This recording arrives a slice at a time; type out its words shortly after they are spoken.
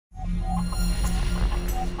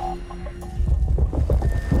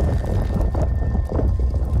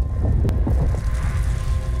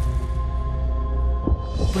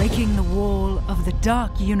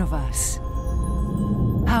dark universe.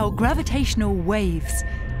 How gravitational waves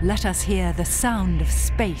let us hear the sound of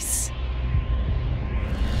space.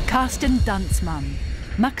 Karsten Danzmann,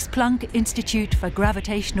 Max Planck Institute for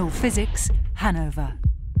Gravitational Physics, Hannover.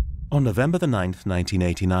 On November the 9th,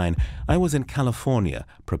 1989, I was in California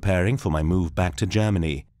preparing for my move back to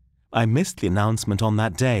Germany. I missed the announcement on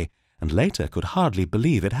that day and later could hardly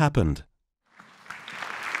believe it happened.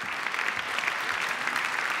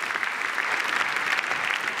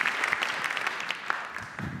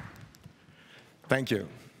 Thank you.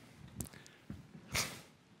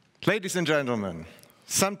 Ladies and gentlemen,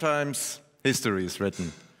 sometimes history is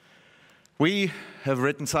written. We have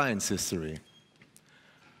written science history.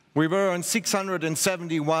 We were on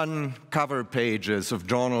 671 cover pages of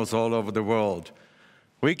journals all over the world.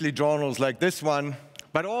 Weekly journals like this one,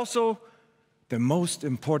 but also the most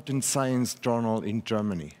important science journal in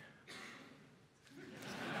Germany.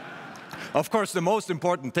 Of course, the most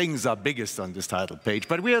important things are biggest on this title page,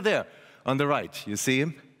 but we are there on the right, you see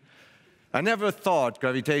him? I never thought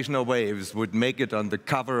gravitational waves would make it on the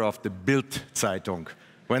cover of the Bild Zeitung.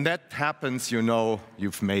 When that happens, you know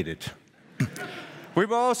you've made it. We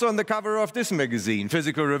were also on the cover of this magazine.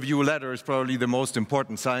 Physical Review Letter is probably the most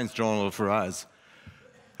important science journal for us.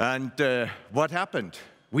 And what happened?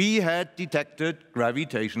 We had detected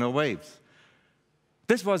gravitational waves.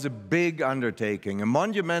 This was a big undertaking, a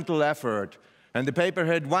monumental effort. And the paper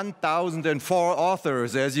had 1,004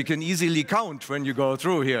 authors, as you can easily count when you go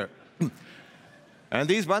through here. And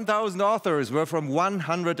these 1,000 authors were from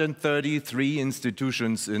 133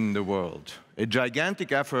 institutions in the world. A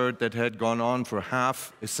gigantic effort that had gone on for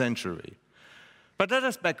half a century. But let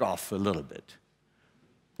us back off a little bit.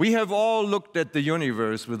 We have all looked at the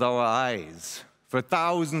universe with our eyes for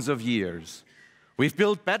thousands of years. We've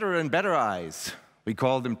built better and better eyes. We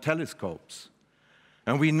call them telescopes.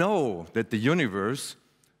 And we know that the universe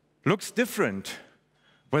looks different,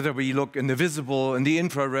 whether we look in the visible, in the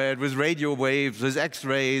infrared, with radio waves, with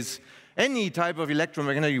X-rays, any type of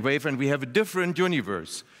electromagnetic wave, and we have a different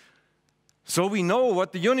universe. So we know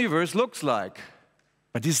what the universe looks like.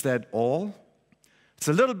 But is that all? It's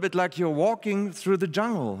a little bit like you're walking through the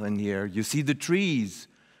jungle in here. You see the trees,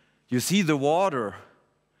 you see the water.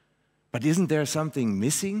 But isn't there something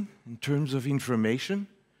missing in terms of information?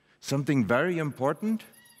 Something very important?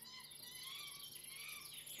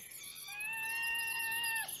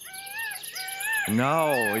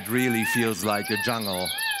 Now it really feels like a jungle.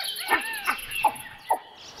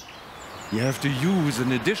 You have to use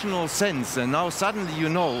an additional sense, and now suddenly you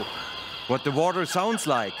know what the water sounds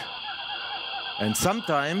like. And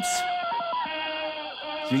sometimes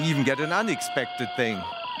you even get an unexpected thing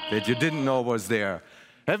that you didn't know was there.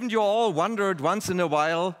 Haven't you all wondered once in a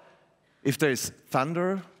while if there's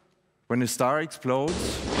thunder when a star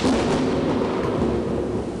explodes?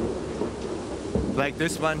 Like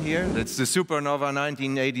this one here, that's the supernova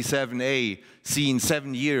 1987A, seen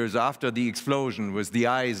 7 years after the explosion with the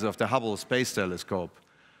eyes of the Hubble Space Telescope.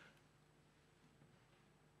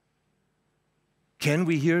 Can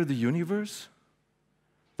we hear the universe?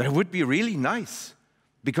 That would be really nice,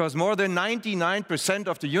 because more than 99%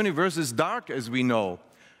 of the universe is dark, as we know,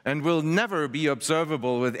 and will never be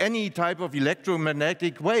observable with any type of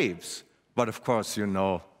electromagnetic waves. But of course, you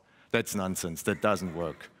know, that's nonsense. That doesn't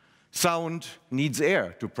work. Sound needs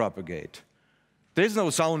air to propagate. There's no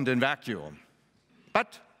sound in vacuum.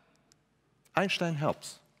 But Einstein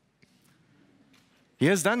helps. He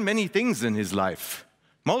has done many things in his life.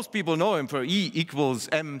 Most people know him for E equals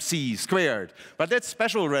mc squared. But that's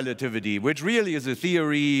special relativity, which really is a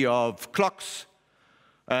theory of clocks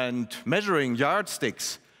and measuring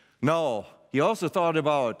yardsticks. No, he also thought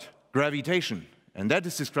about gravitation. And that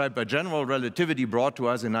is described by general relativity, brought to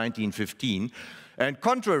us in 1915. And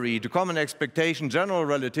contrary to common expectation, general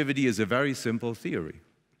relativity is a very simple theory.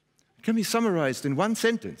 It can be summarized in one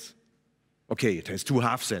sentence. Okay, it has 2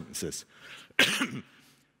 half sentences.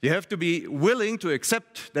 You have to be willing to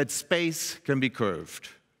accept that space can be curved.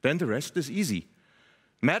 Then the rest is easy.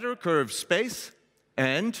 Matter curves space,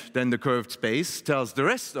 and then the curved space tells the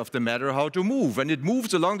rest of the matter how to move, and it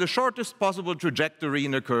moves along the shortest possible trajectory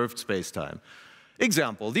in a curved space-time.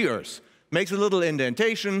 Example, the Earth makes a little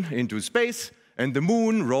indentation into space, and the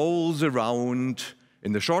moon rolls around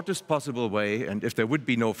in the shortest possible way, and if there would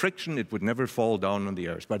be no friction, it would never fall down on the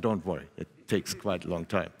Earth. But don't worry, it takes quite a long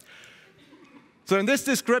time. So in this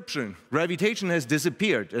description, gravitation has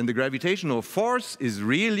disappeared, and the gravitational force is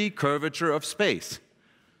really curvature of space.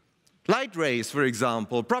 Light rays, for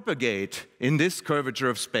example, propagate in this curvature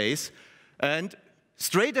of space, and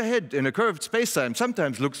straight ahead in a curved spacetime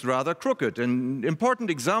sometimes looks rather crooked. An important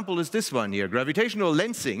example is this one here. Gravitational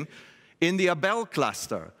lensing in the Abell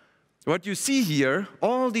cluster. What you see here,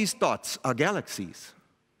 all these dots are galaxies.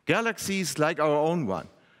 Galaxies like our own one.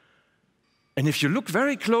 And if you look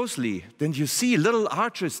very closely, then you see little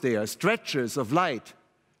arches there, stretches of light,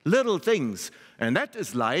 little things. And that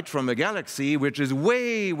is light from a galaxy which is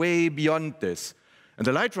way, way beyond this. And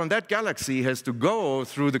the light from that galaxy has to go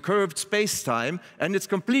through the curved space-time, and it's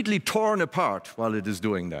completely torn apart while it is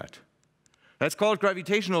doing that. That's called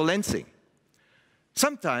gravitational lensing.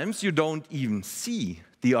 Sometimes you don't even see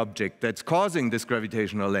the object that's causing this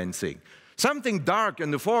gravitational lensing. Something dark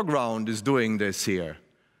in the foreground is doing this here.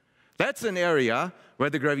 That's an area where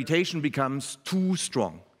the gravitation becomes too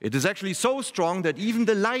strong. It is actually so strong that even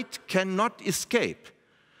the light cannot escape.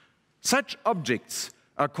 Such objects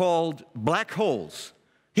are called black holes.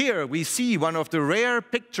 Here we see one of the rare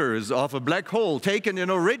pictures of a black hole taken in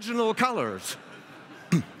original colors.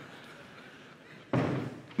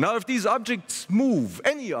 Now, if these objects move,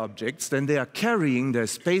 any objects, then they are carrying their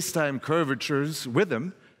space-time curvatures with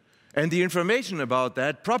them, and the information about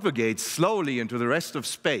that propagates slowly into the rest of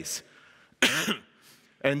space.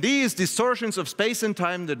 And these distortions of space and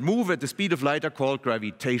time that move at the speed of light are called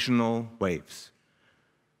gravitational waves.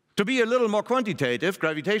 To be a little more quantitative,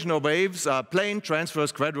 gravitational waves are plane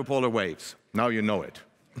transverse quadrupolar waves. Now you know it.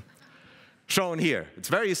 Shown here. It's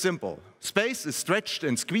very simple. Space is stretched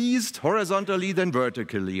and squeezed horizontally, then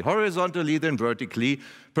vertically,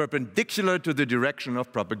 perpendicular to the direction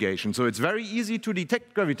of propagation. So it's very easy to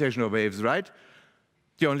detect gravitational waves, right?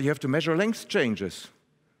 You only have to measure length changes.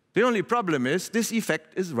 The only problem is this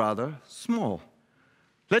effect is rather small.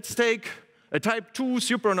 Let's take a type 2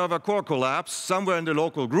 supernova core collapse somewhere in the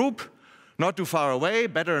local group, not too far away,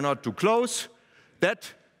 better not too close.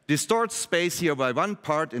 That distorts space here by 1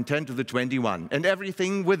 part in 10 to the 21, and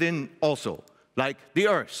everything within also, like the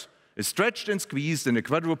Earth, is stretched and squeezed in a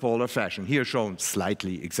quadrupolar fashion, here shown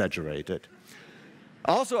slightly exaggerated.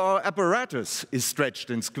 Also, our apparatus is stretched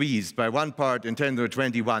and squeezed by 1 part in 10 to the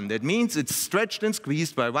 21. That means it's stretched and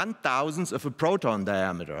squeezed by 1/1000th of a proton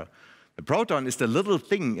diameter. The proton is the little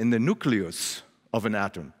thing in the nucleus of an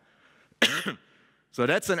atom. So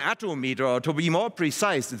that's an attometer, or to be more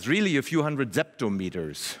precise, it's really a few hundred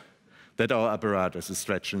zeptometers that our apparatus is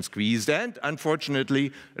stretched and squeezed, and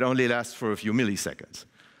unfortunately, it only lasts for a few milliseconds.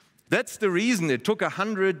 That's the reason it took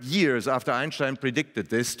 100 years after Einstein predicted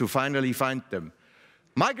this to finally find them.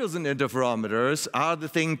 Michelson interferometers are the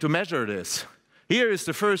thing to measure this. Here is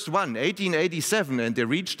the first one, 1887, and they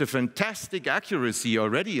reached a fantastic accuracy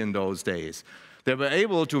already in those days. They were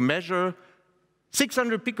able to measure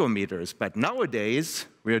 600 picometers, but nowadays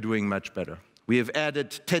we are doing much better. We have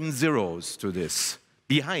added 10 zeros to this,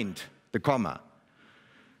 behind the comma.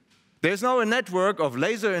 There's now a network of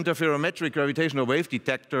laser interferometric gravitational wave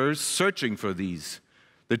detectors searching for these.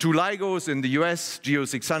 The 2 LIGOs in the US, GEO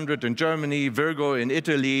 600 in Germany, Virgo in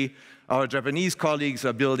Italy. Our Japanese colleagues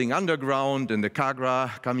are building underground in the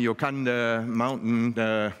Kamiokande mountain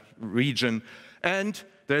region. And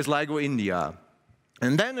there's LIGO India.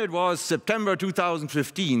 And then it was September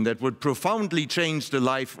 2015 that would profoundly change the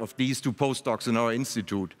life of these 2 postdocs in our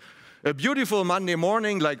institute. A beautiful Monday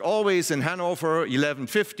morning, like always in Hannover,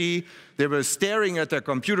 11:50, they were staring at their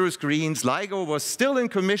computer screens. LIGO was still in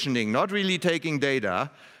commissioning, not really taking data.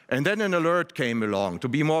 And then an alert came along. To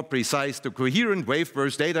be more precise, the Coherent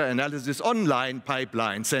Waveburst Data Analysis Online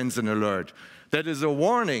pipeline sends an alert. That is a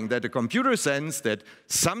warning that the computer sends that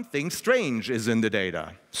something strange is in the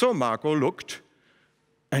data. So Marco looked,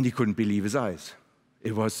 and he couldn't believe his eyes.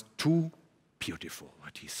 It was too beautiful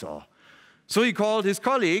what he saw. So he called his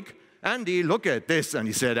colleague, Andy, look at this. And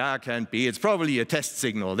he said, can't be. It's probably a test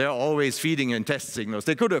signal. They're always feeding in test signals.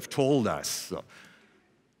 They could have told us. So,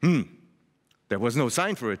 There was no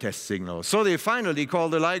sign for a test signal. So they finally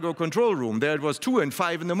called the LIGO control room. There it was 2 and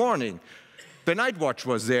 5 in the morning. The night watch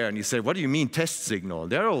was there. And he said, what do you mean test signal?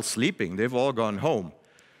 They're all sleeping. They've all gone home.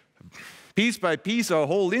 Piece by piece, our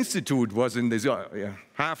whole institute was in this,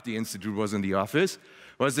 half the institute was in the office.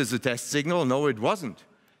 Was this a test signal? No, it wasn't.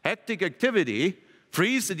 Hectic activity,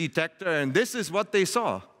 freeze the detector, and this is what they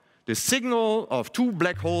saw. The signal of 2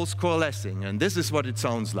 black holes coalescing, and this is what it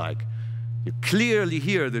sounds like. You clearly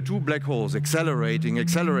hear the 2 black holes accelerating,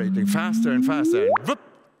 faster and faster, and whoop,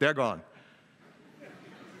 they're gone.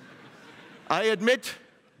 I admit,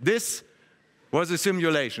 this was a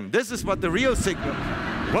simulation. This is what the real signal,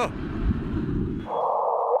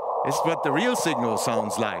 This is what the real signal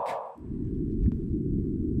sounds like.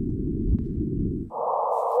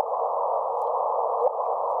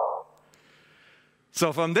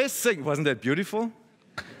 So from this signal, wasn't that beautiful?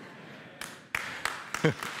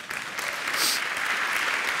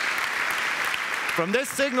 From this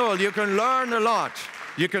signal, you can learn a lot.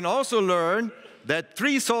 You can also learn that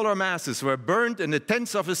 3 solar masses were burned in a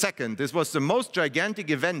tenth of a second. This was the most gigantic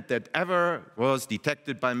event that ever was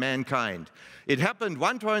detected by mankind. It happened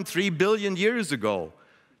 1.3 billion years ago.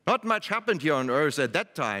 Not much happened here on Earth at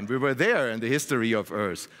that time. We were there in the history of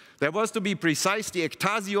Earth. There was, to be precise, the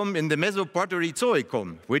ectasium in the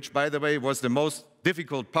Mesoproterozoicum, which, by the way, was the most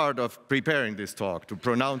difficult part of preparing this talk, to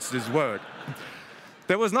pronounce this word.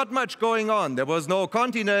 There was not much going on. There was no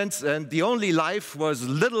continents, and the only life was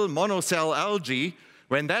little monocell algae.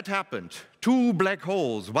 When that happened, 2 black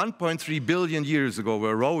holes 1.3 billion years ago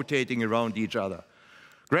were rotating around each other.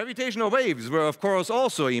 Gravitational waves were, of course,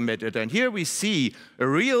 also emitted, and here we see a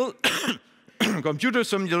real computer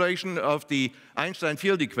simulation of the Einstein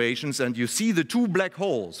field equations, and you see the 2 black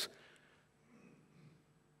holes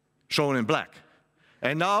shown in black.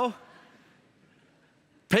 And now,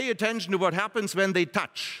 pay attention to what happens when they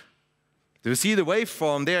touch. Do you see the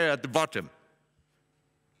waveform there at the bottom?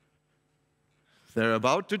 They're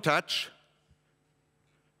about to touch.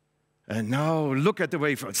 And now look at the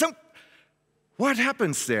waveform. So, what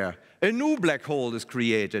happens there? A new black hole is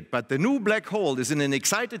created, but the new black hole is in an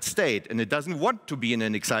excited state, and it doesn't want to be in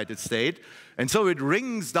an excited state, and so it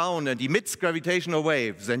rings down and emits gravitational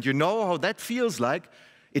waves. And you know how that feels like?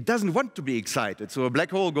 It doesn't want to be excited, so a black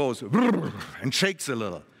hole goes and shakes a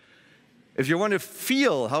little. If you want to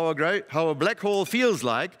feel how a black hole feels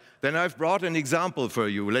like, then I've brought an example for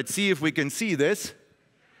you. Let's see if we can see this.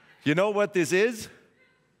 You know what this is?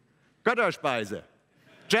 Götterspeise,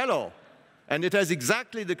 Jello. And it has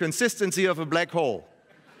exactly the consistency of a black hole.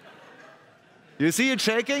 You see it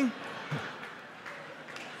shaking?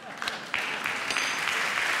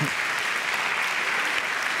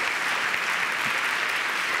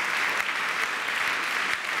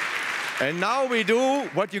 And now we do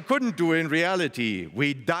what you couldn't do in reality.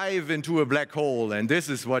 We dive into a black hole, and this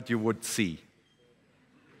is what you would see.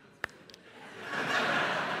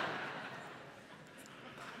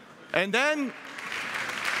 And then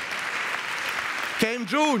came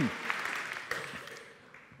June.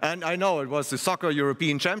 And I know it was the soccer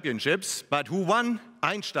European Championships, but who won?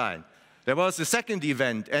 Einstein. There was the second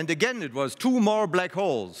event, and again it was 2 more black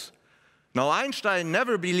holes. Now, Einstein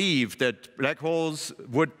never believed that black holes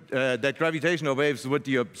would, that gravitational waves would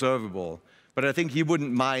be observable, but I think he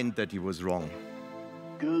wouldn't mind that he was wrong.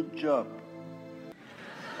 Good job.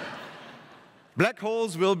 Black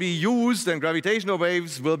holes will be used, and gravitational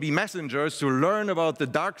waves will be messengers to learn about the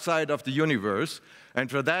dark side of the universe, and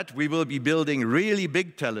for that we will be building really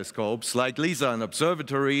big telescopes like LISA, an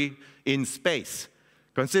observatory in space,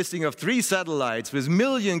 consisting of 3 satellites with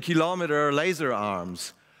million-kilometer laser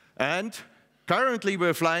arms. And currently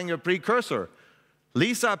we're flying a precursor.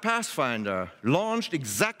 LISA Pathfinder, launched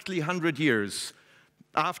exactly 100 years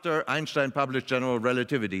after Einstein published general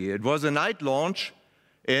relativity. It was a night launch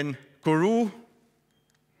in Kourou,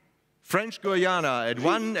 French Guiana at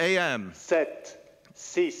 1 a.m. 7,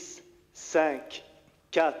 6, 5,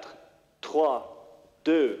 4, 3,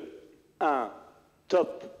 2, 1,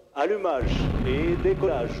 top. Allumage et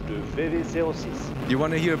décollage de VV06. You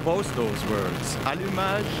want to hear both those words,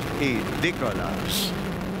 allumage et décollage.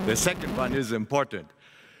 The second one is important.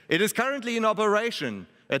 It is currently in operation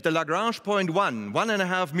at the Lagrange point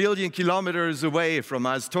 1.5 million kilometers away from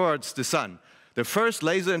us towards the sun. The first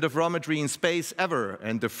laser interferometry in space ever,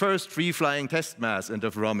 and the first free-flying test mass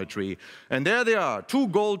interferometry. And there they are, 2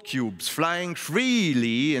 gold cubes flying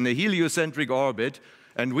freely in a heliocentric orbit,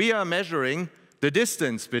 and we are measuring the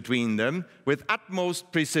distance between them with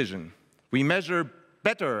utmost precision. We measure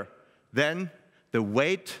better than the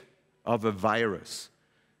weight of a virus.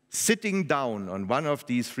 Sitting down on one of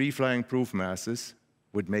these free-flying proof masses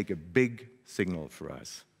would make a big signal for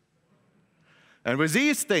us. And with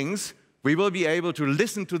these things, we will be able to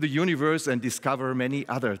listen to the universe and discover many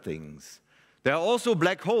other things. There are also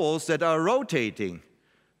black holes that are rotating.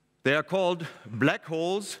 They are called black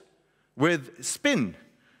holes with spin.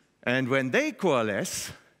 And when they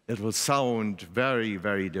coalesce, it will sound very,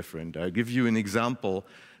 very different. I'll give you an example.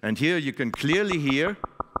 And here you can clearly hear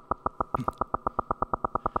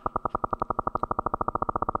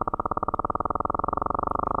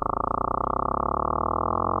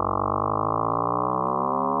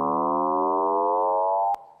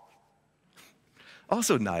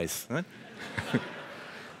also nice, huh?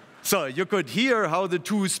 So you could hear how the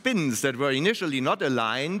 2 spins that were initially not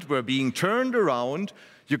aligned were being turned around.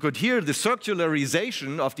 You could hear the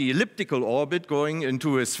circularization of the elliptical orbit going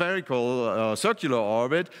into a spherical circular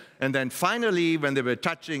orbit, and then finally, when they were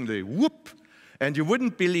touching, the whoop. And you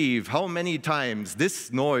wouldn't believe how many times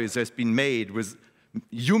this noise has been made with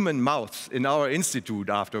human mouths in our institute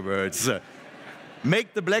afterwards.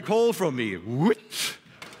 Make the black hole from me. Whoosh.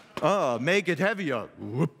 Oh, make it heavier.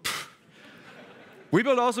 Whoop. We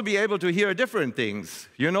will also be able to hear different things.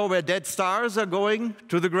 You know where dead stars are going?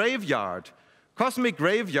 To the graveyard. Cosmic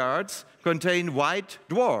graveyards contain white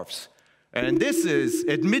dwarfs. And this is,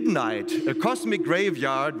 at midnight, a cosmic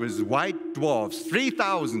graveyard with white dwarfs,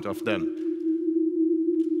 3,000 of them.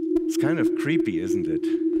 It's kind of creepy, isn't it?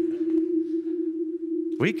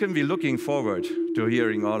 We can be looking forward to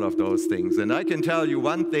hearing all of those things. And I can tell you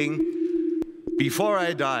one thing, before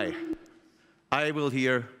I die, I will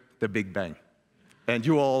hear the Big Bang. And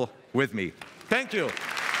you all with me. Thank you.